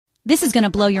This is gonna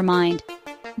blow your mind.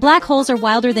 Black holes are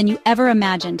wilder than you ever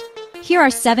imagined. Here are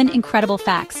 7 incredible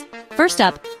facts. First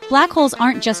up, black holes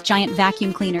aren't just giant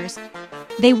vacuum cleaners.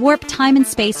 They warp time and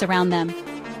space around them.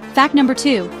 Fact number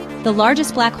 2, the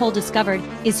largest black hole discovered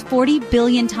is 40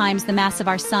 billion times the mass of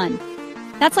our sun.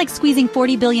 That's like squeezing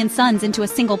 40 billion suns into a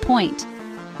single point.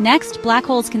 Next, black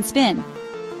holes can spin.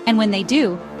 And when they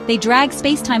do, they drag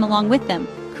space-time along with them,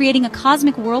 creating a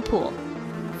cosmic whirlpool.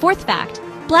 Fourth fact,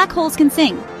 black holes can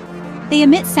sing. They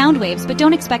emit sound waves but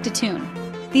don't expect a tune.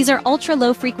 These are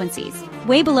ultra-low frequencies,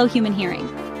 way below human hearing.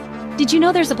 Did you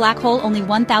know there's a black hole only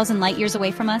 1,000 light-years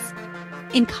away from us?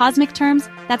 In cosmic terms,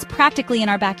 that's practically in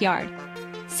our backyard.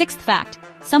 Sixth fact,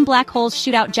 some black holes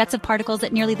shoot out jets of particles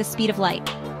at nearly the speed of light.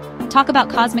 Talk about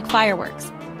cosmic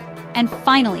fireworks. And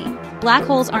finally, black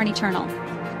holes aren't eternal.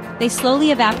 They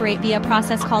slowly evaporate via a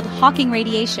process called Hawking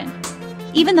radiation.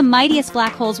 Even the mightiest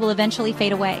black holes will eventually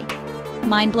fade away.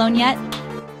 Mind blown yet?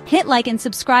 Hit like and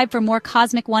subscribe for more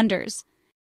cosmic wonders.